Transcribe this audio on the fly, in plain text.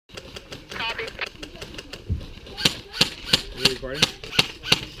you recording?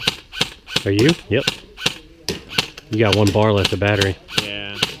 Are you? Yep. You got 1 bar left of battery.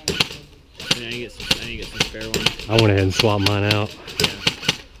 Yeah. I need to get some spare ones. I went ahead and swapped mine out. Yeah.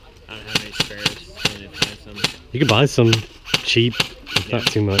 I don't have any spares. I need to find some. You can buy some cheap, not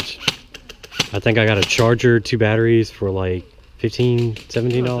too much. I think I got a charger, 2 batteries for like $15,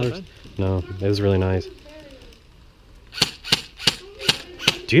 $17. No, it was really nice.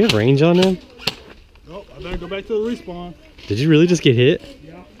 Do you have range on them? Oh, I better go back to the respawn. Did you really just get hit?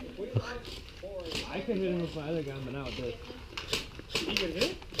 Yeah. I could hit him with my other gun, but not with this. You get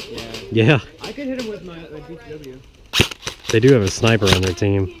hit? Yeah. Yeah. I could hit him with my BTW. They do have a sniper on their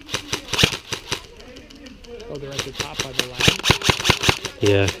team. Oh, they're at the top by the ladder?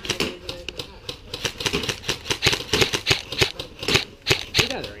 Yeah.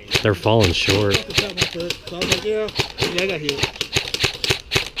 They're falling short. So I was like, yeah, I got hit.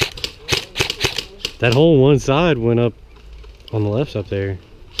 That whole one side went up on the left up there.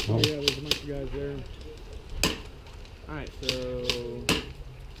 Oh, yeah, there's a bunch of guys there. Alright, so...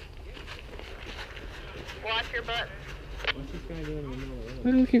 Watch your button. What's this guy doing in the middle of the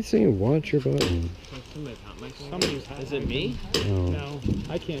I don't keep saying watch your button. Somebody's hot. Is it me? Oh. No,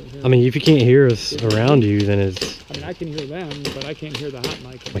 I can't hear I mean, if you can't hear us around you, then it's... I mean, I can hear them, but I can't hear the hot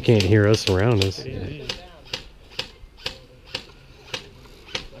mic. I can't hear us around us. Yeah.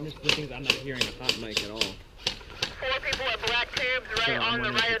 I'm just thinking I'm not hearing a hot mic at all. 4 people at black tubes right So on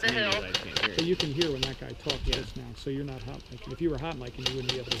the right of the hill. I can't hear So it. you can hear when that guy talked just now, so you're not hot micing. If you were hot micing, you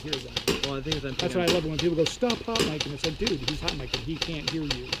wouldn't be able to hear them. Well, the thing is, That's why I love it when people go, stop hot micing. It's like, dude, he's hot micing. He can't hear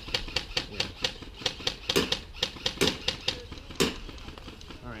you.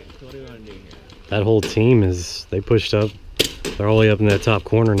 Alright, so what do we want to do here? That whole team is... They pushed up. They're all the way up in that top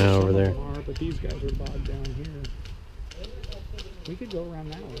corner now over Some of there. them are, but these guys are bogged down here. We could go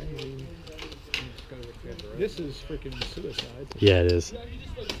around that way. I mean, this is freaking suicide. Yeah, it is.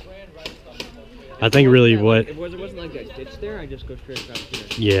 I think really what... It wasn't like that ditch there, I just go straight across here.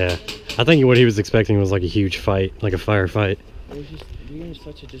 Yeah. I think what he was expecting was like a huge fight, like a firefight. It was just, we were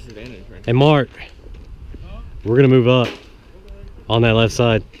such a disadvantage right Hey, Mark. We're going to move up on that left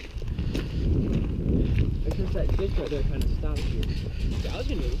side. It's just that ditch right there kind of stops you. Yeah, I was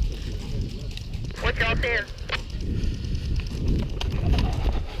gonna do this. What y'all saying?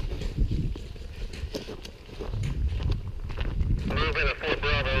 Moving at Fort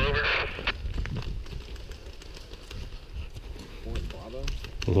Bravo, over. Fort Bravo?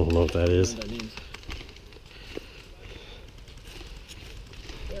 I don't know what that I is. don't know what that means.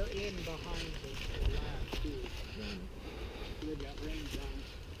 They're in behind the lab, too. They've got range on.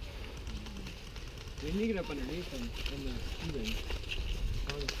 We need to get up underneath them in the heating.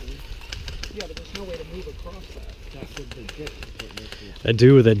 Honestly. Yeah, but there's no way to move across that. That's what the ditch is what makes it. That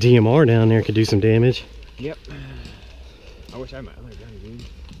dude with that DMR down there could do some damage. Yep. I wish I had my other gun, dude.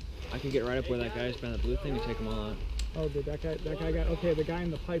 I can get right up where that guy's behind the blue thing and take them all out. Oh, did that guy got, okay, the guy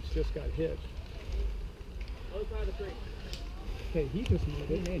in the pipes just got hit. Okay, he just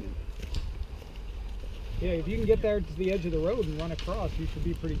made it. Yeah, if you can get there to the edge of the road and run across, you should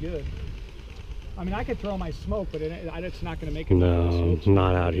be pretty good. I mean, I could throw my smoke, but it's not going to make it. No,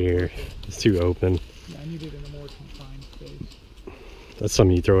 not out here. It's too open. Yeah, I need it in a more confined space. That's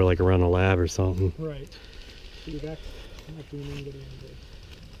something you throw like around a lab or something. Right. See, that's not doing anybody any good.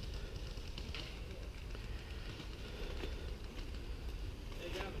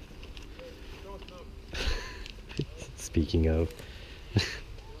 Speaking of.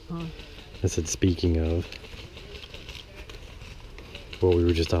 Huh? I said speaking of. What we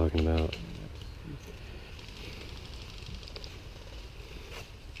were just talking about.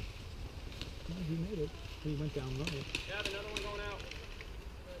 He made it. He went down low.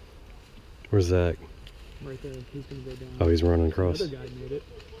 Where's that? Right there. He's going to go down. Oh, he's running across. The other guy made it.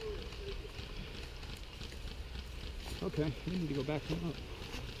 Okay, we need to go back him up.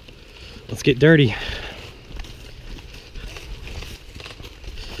 Let's get dirty.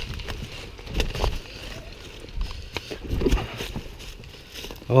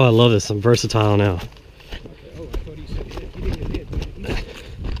 Oh, I love this. I'm versatile now. Okay, oh, I thought he said he didn't get hit.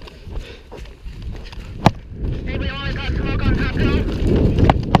 Anybody only got smoke on top hill?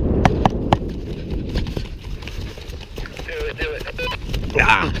 Do it.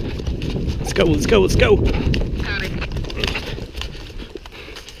 Ah! Let's go, let's go, let's go! Howdy.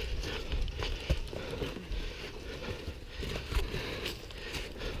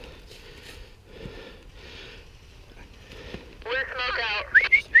 We're smoke out.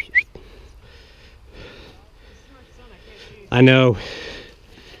 I know.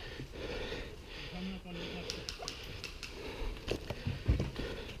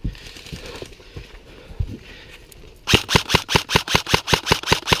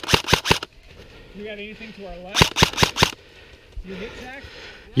 got anything to our left? You hit Zach?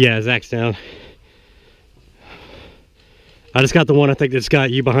 Yeah, Zach's down. I just got the one I think that's got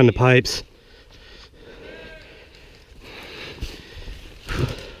you behind the pipes.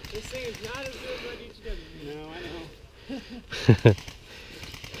 This thing is not as good as each other. No, I know.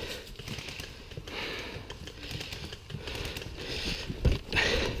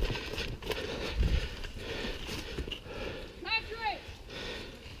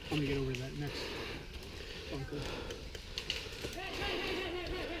 I'm gonna get over to that next bunker.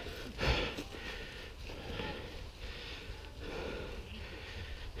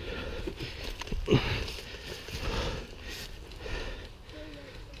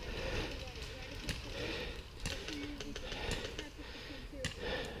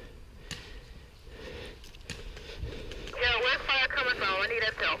 Yeah, where's fire coming from? I need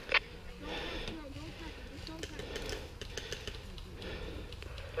intel.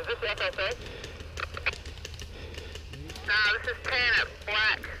 Is this FSA? Nah, this is tan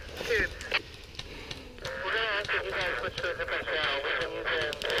black tubes. We're gonna ask if you guys switch to a different channel. We've been using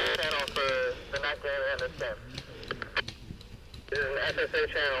this channel for the night game and this game. This is an FSA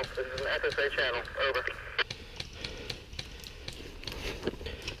channel. This is an FSA channel. Over.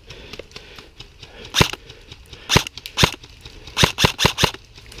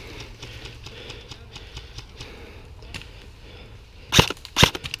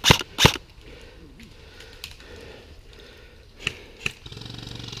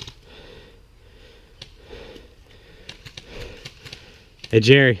 Hey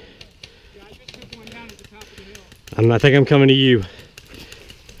Jerry, Yeah, I just took one down at the top of the hill. I think I'm coming to you.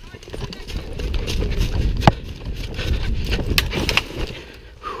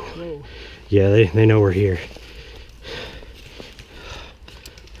 Whoa. Yeah, they know we're here.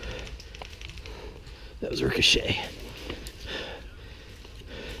 That was Ricochet.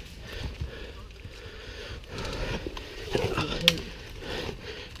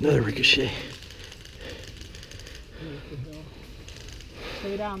 Another Ricochet.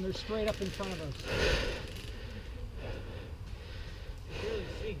 Stay down, they're straight up in front of us.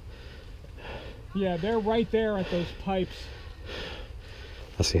 Yeah, they're right there at those pipes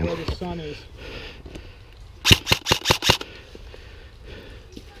I see where him. the sun is.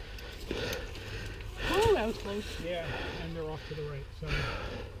 Oh, that was close. Yeah, and they're off to the right. So.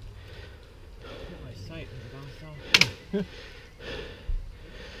 My sight is down south.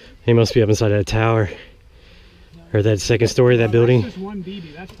 He must be up inside that tower. Or that second story of that building. That's just one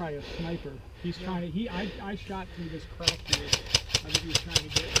BB. That's probably a sniper. He's trying to. I shot through this crack here. I think he was trying to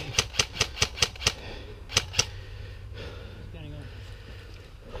get me.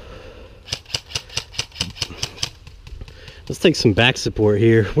 Let's take some back support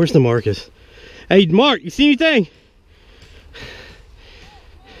here. Where's the Marcus? Hey, Mark, you see anything?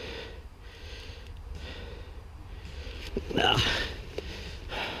 Nah.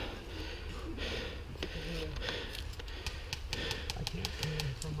 I can't see him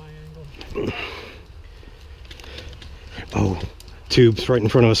from my angle. Oh, tubes right in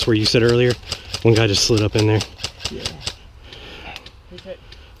front of us where you said earlier. One guy just slid up in there. Yeah. Who's hit?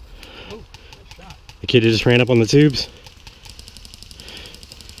 Oh, good shot. The kid just ran up on the tubes.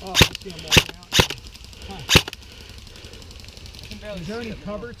 Oh, I see him walking out. Huh. Is there any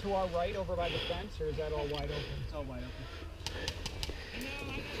cover to our right over by the fence, or is that all wide open? It's all wide open.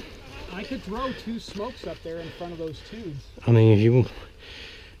 I could throw two smokes up there in front of those tubes. I mean, if you...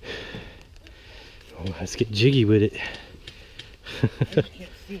 Oh, let's get jiggy with it. I just can't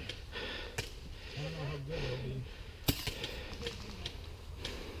see. I don't know how good it'll be.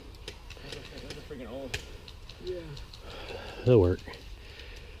 Those are freaking old. Yeah. That'll work.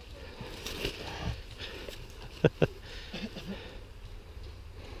 At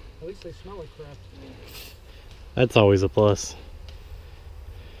least they smell like crap. That's always a plus.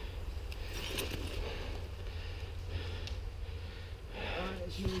 Alright,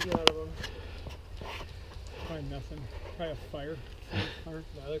 what can we get out of them? Probably nothing. Probably a fire. Fire.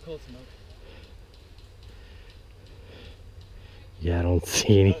 No, they're cold smoke. Yeah, I don't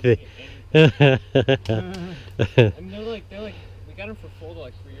see anything. I mean, they're like, we got them for full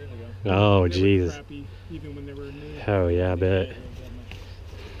like 3 years ago. Oh, They were Jesus. crappy, even when they were new. Oh, yeah, I bet.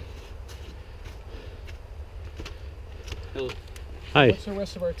 Hi. What's the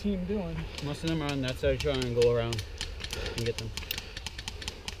rest of our team doing? Most of them are on that side trying to go around and get them.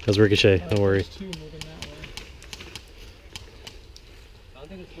 That's Ricochet, don't worry. There's two moving that way. I don't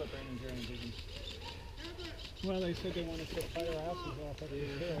think it's what Brandon Jerry envisioned. Well, they said they wanted to fire houses off up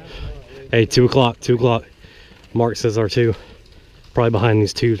there. Hey, 2 o'clock, 2 o'clock. Mark says R2. Probably behind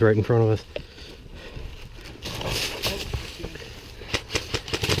these tubes right in front of us.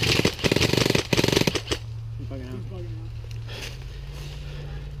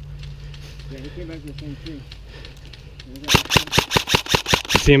 back to the same tree.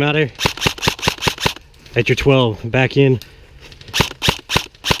 You see him out there? At your 12, back in.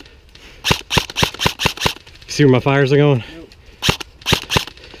 See where my fires are going? Nope.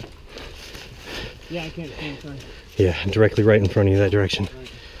 Yeah, I can't see him, sorry. Yeah, directly right in front of you, that direction.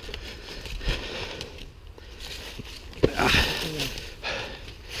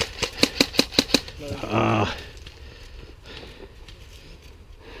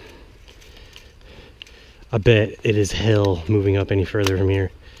 I bet it is hell moving up any further from here.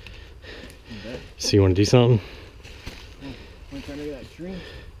 So you want to do something? Want to try to get that tree?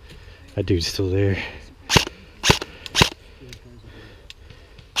 That dude's still there.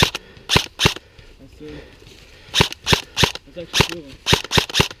 Let's see. It's actually moving.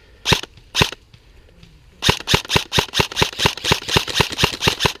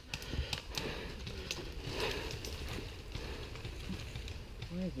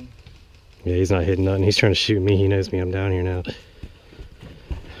 Where is he? Yeah, he's not hitting nothing. He's trying to shoot me. He knows me. I'm down here now.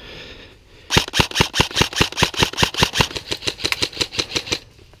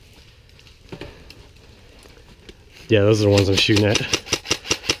 Yeah, those are the ones I'm shooting at.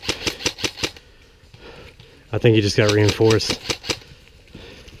 I think he just got reinforced.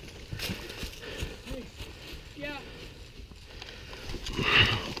 Yeah.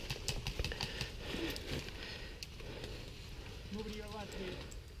 Move to your left, please.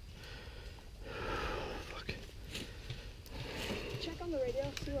 Fuck. Check on the radio,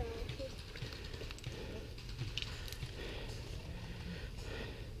 see where I'm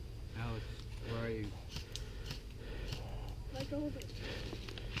Alex, where are you? like over.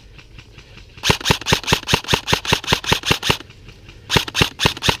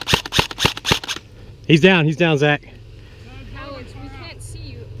 He's down, Zach. Alex, we can't see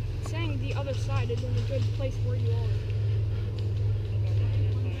you. Saying the other side is in a good place where you are.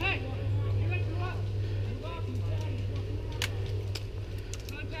 Hey! You got your up!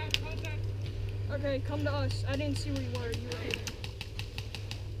 Contact! Okay, come to us. I didn't see where you were. You were hidden.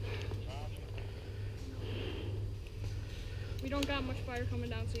 We don't got much fire coming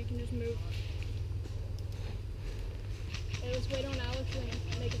down, so you can just move. Hey, let's wait on Alex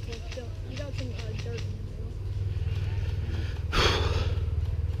and make it so still. You got some dirt in the middle.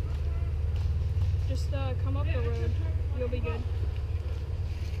 Just come up the road. You'll be good.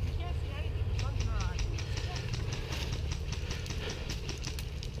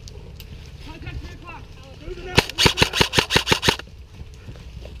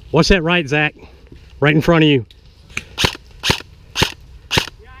 Watch that right, Zach. Right in front of you.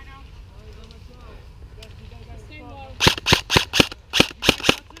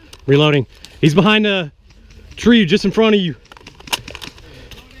 Reloading. He's behind the tree just in front of you.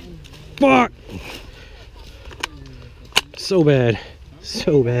 Fuck! So bad.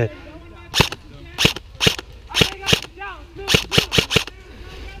 So bad.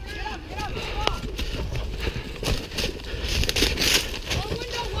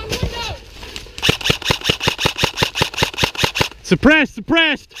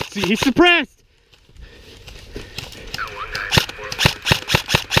 Suppressed! See, he's suppressed!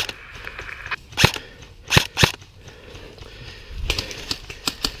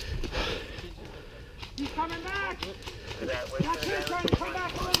 He's coming back! That kid's trying to come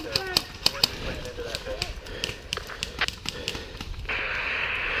back around the fence!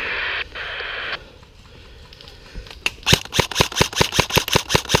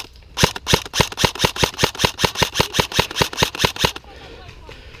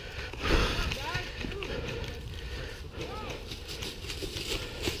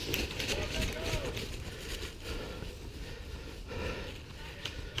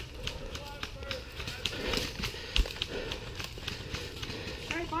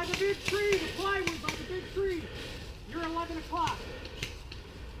 By the big tree, the plywood by the big tree. You're 11 o'clock.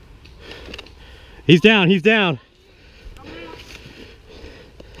 He's down.